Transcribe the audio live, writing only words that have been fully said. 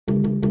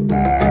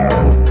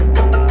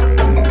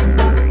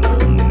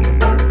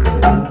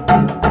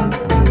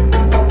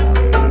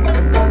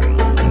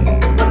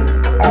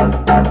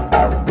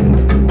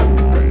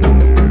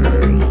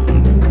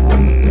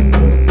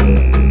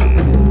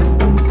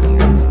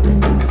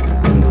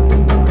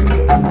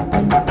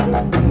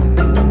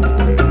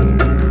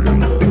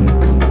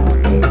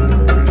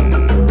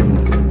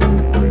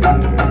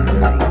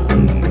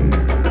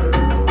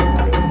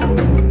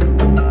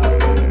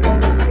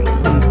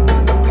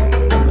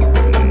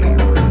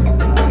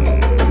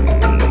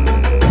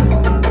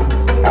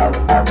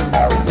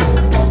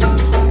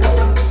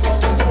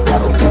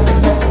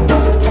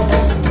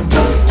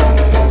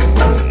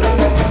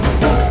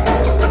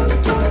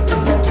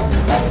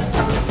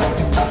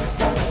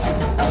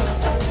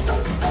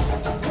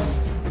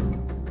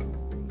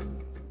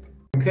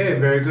Okay,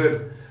 very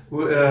good.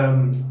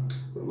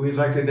 We'd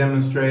like to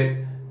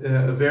demonstrate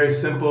a very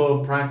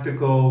simple,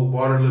 practical,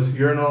 waterless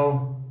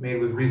urinal made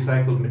with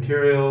recycled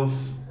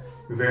materials,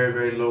 very,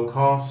 very low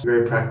cost,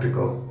 very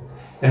practical.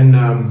 And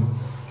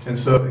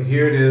so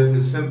here it is.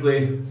 It's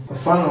simply a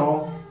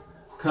funnel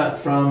cut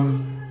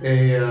from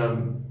a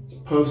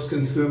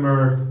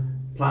post-consumer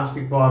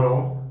plastic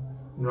bottle,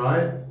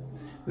 right?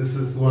 This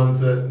is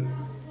ones that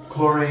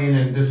chlorine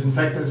and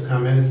disinfectants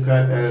come in. It's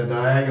cut at a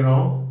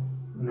diagonal,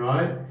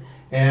 right?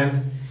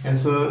 And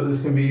so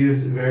this can be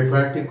used very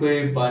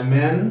practically by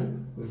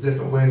men. There's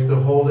different ways to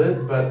hold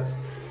it, but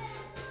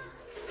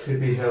it could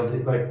be held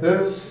like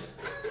this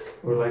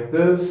or like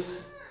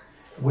this.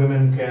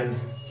 Women can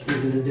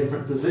use it in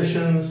different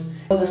positions.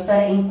 Puedo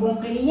estar en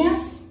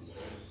cuclillas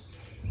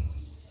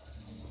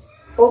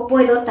o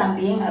puedo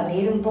también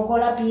abrir un poco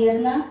la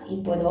pierna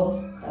y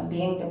puedo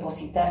también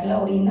depositar la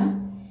orina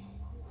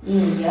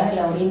y ya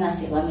la orina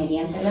se va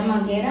mediante la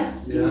manguera.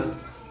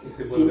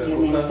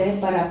 Simplemente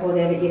para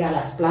poder ir a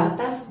las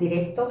plantas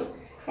directo,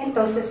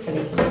 entonces se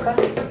le toca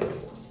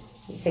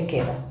y se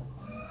queda.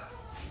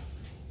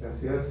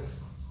 Gracias.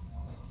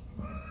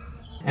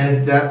 And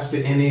it adapts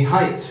to any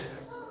height,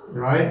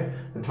 right?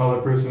 A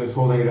taller person is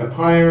holding it up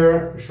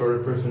higher, a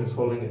shorter person is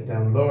holding it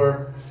down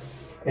lower.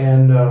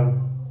 And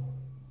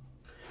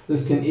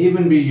this can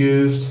even be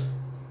used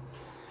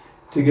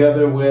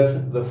together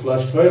with the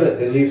flush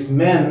toilet. At least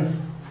men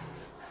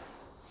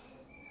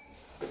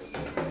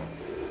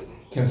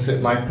can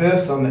sit like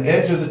this on the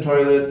edge of the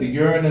toilet. The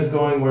urine is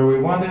going where we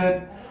want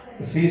it.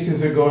 The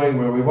feces are going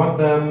where we want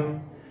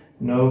them.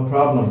 No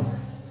problem.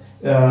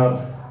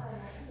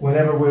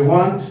 Whenever we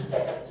want,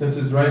 since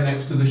it's right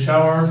next to the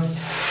shower,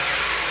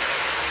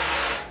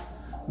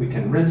 we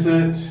can rinse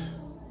it.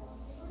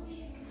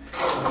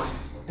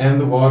 And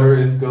the water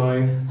is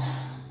going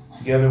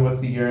together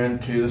with the urine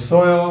to the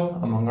soil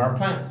among our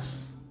plants.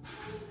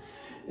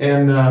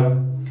 And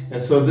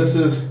so this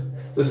is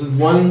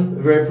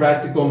one very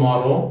practical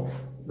model,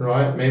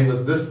 right, made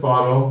with this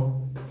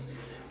bottle.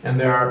 And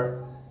there are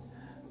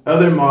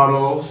other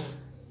models.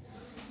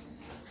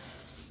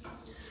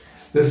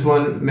 This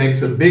one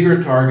makes a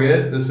bigger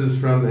target. This is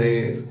from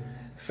a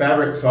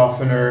fabric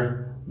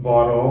softener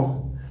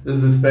bottle.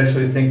 This is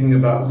especially thinking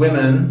about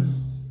women,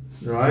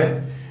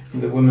 right?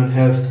 And the woman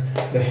has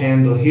the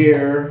handle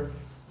here,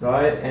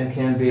 right, and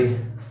can be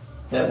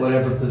at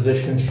whatever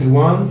position she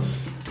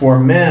wants. For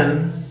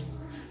men,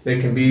 they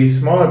can be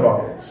smaller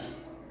bottles,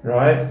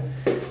 right,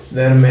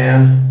 that a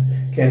man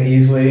can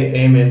easily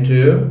aim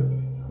into,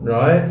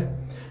 right?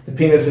 The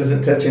penis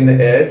isn't touching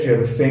the edge. You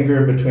have a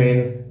finger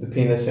between the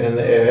penis and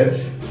the edge,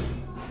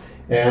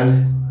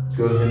 and it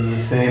goes into the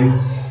same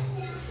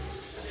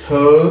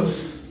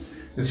hose.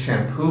 This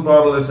shampoo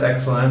bottle is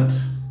excellent,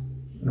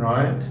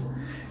 right?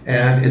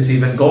 And it's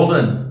even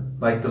golden,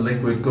 like the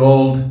liquid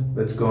gold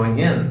that's going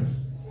in,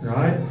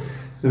 right?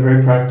 So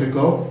very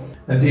practical.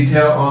 A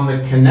detail on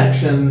the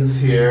connections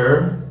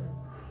here.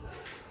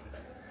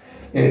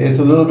 It's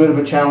a little bit of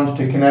a challenge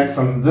to connect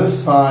from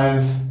this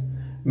size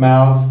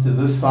mouth to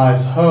this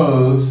size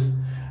hose,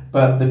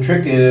 but the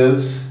trick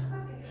is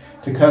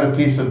to cut a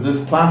piece of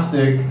this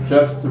plastic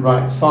just the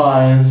right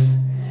size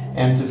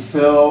and to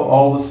fill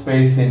all the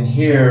space in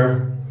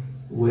here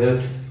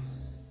with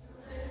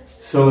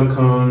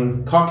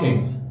silicone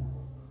caulking,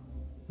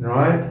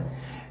 right?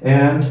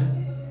 And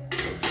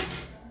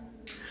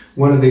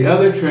one of the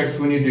other tricks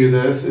when you do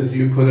this is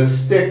you put a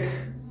stick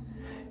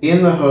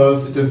in the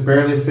hose that just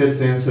barely fits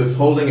in, so it's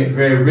holding it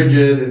very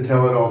rigid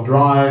until it all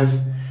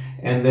dries,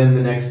 and then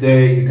the next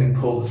day you can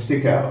pull the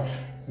stick out,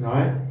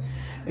 right?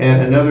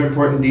 And another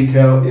important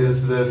detail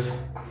is this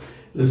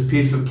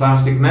piece of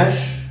plastic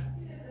mesh.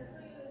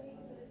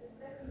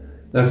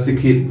 That's to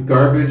keep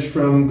garbage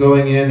from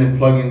going in and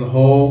plugging the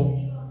hole.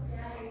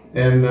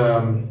 And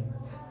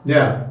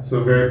yeah,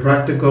 so very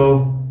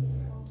practical,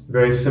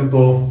 very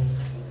simple.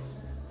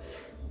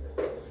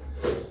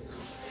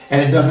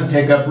 And it doesn't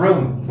take up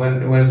room.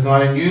 When it's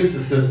not in use,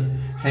 it's just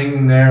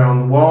hanging there on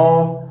the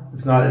wall.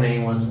 It's not in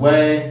anyone's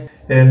way.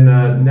 And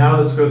now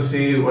let's go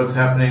see what's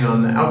happening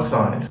on the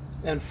outside.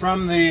 And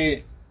from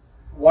the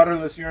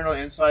waterless urinal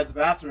inside the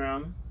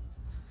bathroom,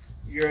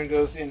 urine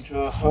goes into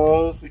a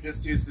hose. We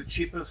just use the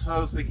cheapest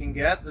hose we can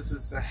get. This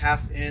is the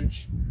 1/2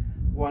 inch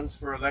ones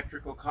for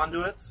electrical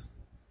conduits,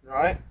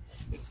 right?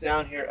 It's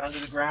down here under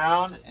the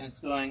ground, and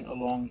it's going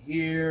along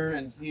here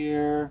and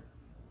here,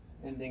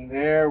 ending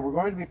there. We're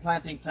going to be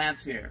planting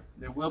plants here.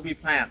 There will be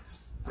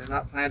plants. They're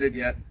not planted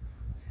yet.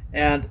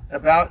 And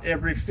about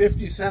every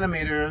 50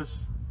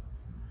 centimeters,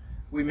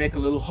 we make a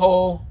little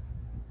hole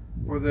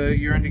for the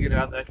urine to get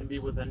out. That can be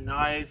with a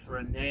knife or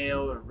a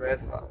nail or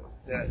red hot,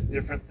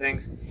 different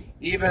things.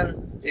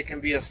 Even it can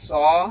be a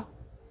saw.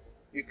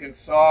 You can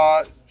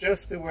saw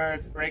just to where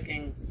it's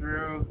breaking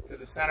through to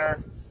the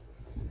center,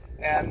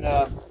 and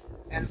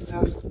it's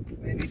just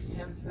maybe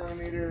 10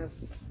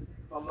 centimeters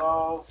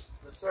below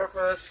the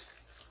surface.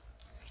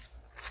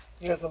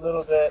 Here's a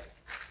little bit.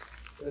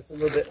 It's a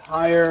little bit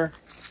higher,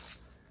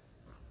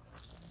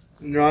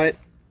 right?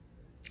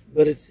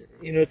 But it's,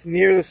 you know, it's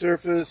near the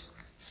surface.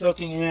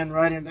 soaking in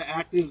right in the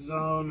active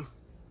zone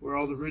where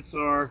all the roots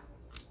are.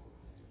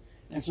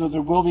 And so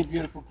there will be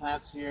beautiful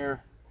plants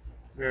here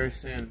very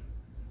soon.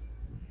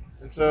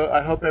 And so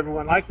I hope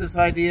everyone liked this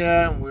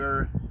idea, and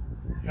we're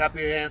happy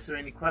to answer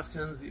any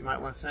questions that you might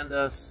want to send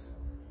us,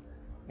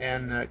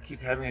 and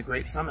keep having a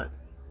great summit.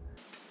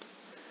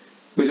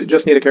 We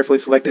just need a carefully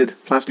selected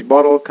plastic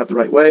bottle, cut the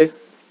right way,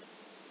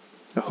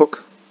 a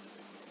hook,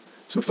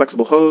 some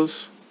flexible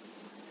hose.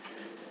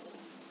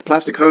 The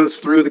plastic hose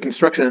through the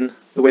construction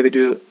the way they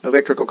do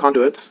electrical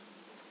conduits.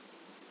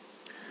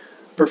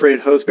 Perforated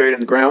hose buried in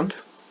the ground,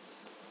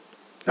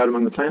 out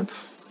among the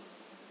plants.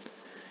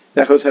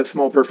 That hose has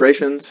small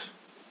perforations.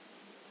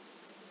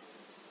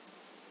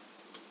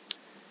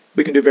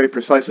 We can do very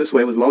precise this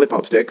way with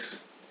lollipop sticks.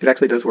 It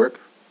actually does work.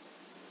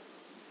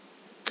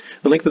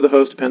 The length of the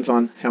hose depends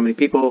on how many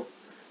people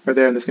are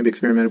there, and this can be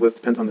experimented with,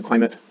 depends on the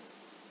climate.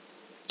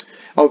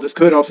 All of this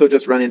could also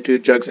just run into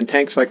jugs and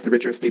tanks like the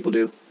rich earth people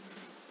do,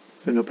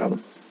 so no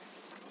problem.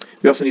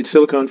 We also need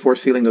silicone for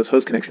sealing those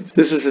hose connections.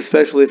 This is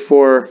especially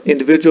for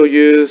individual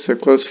use or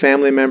close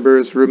family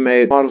members,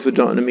 roommates. Models that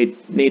don't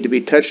need to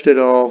be touched at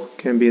all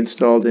can be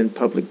installed in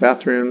public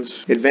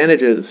bathrooms.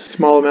 Advantages: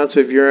 small amounts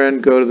of urine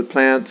go to the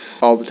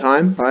plants all the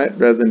time, right?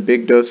 Rather than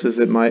big doses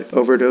that might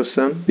overdose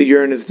them. The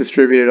urine is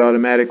distributed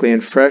automatically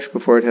and fresh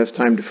before it has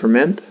time to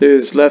ferment.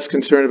 There's less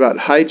concern about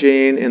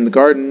hygiene in the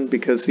garden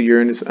because the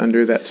urine is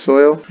under that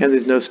soil, and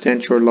there's no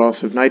stench or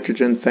loss of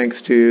nitrogen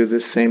thanks to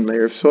this same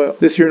layer of soil.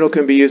 This urinal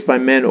can be used by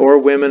men or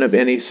women of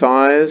any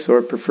size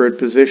or preferred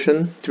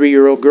position.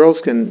 3-year-old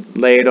girls can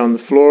lay it on the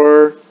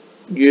floor,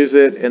 use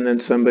it, and then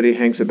somebody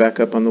hangs it back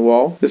up on the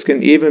wall. This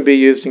can even be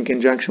used in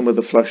conjunction with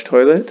a flush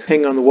toilet.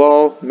 Hang on the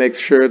wall, make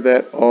sure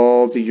that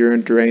all the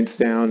urine drains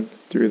down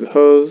through the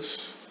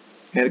hose,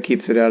 and it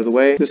keeps it out of the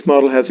way. This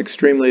model has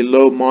extremely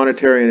low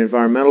monetary and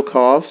environmental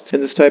costs,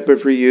 and this type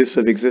of reuse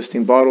of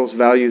existing bottles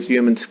values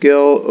human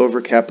skill over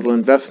capital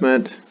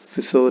investment,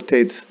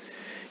 facilitates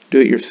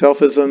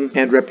do-it-yourselfism,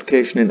 and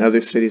replication in other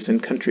cities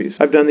and countries.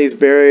 I've done these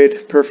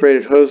buried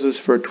perforated hoses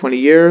for 20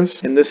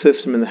 years, and this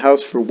system in the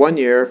house for 1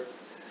 year,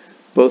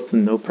 both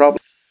no problem.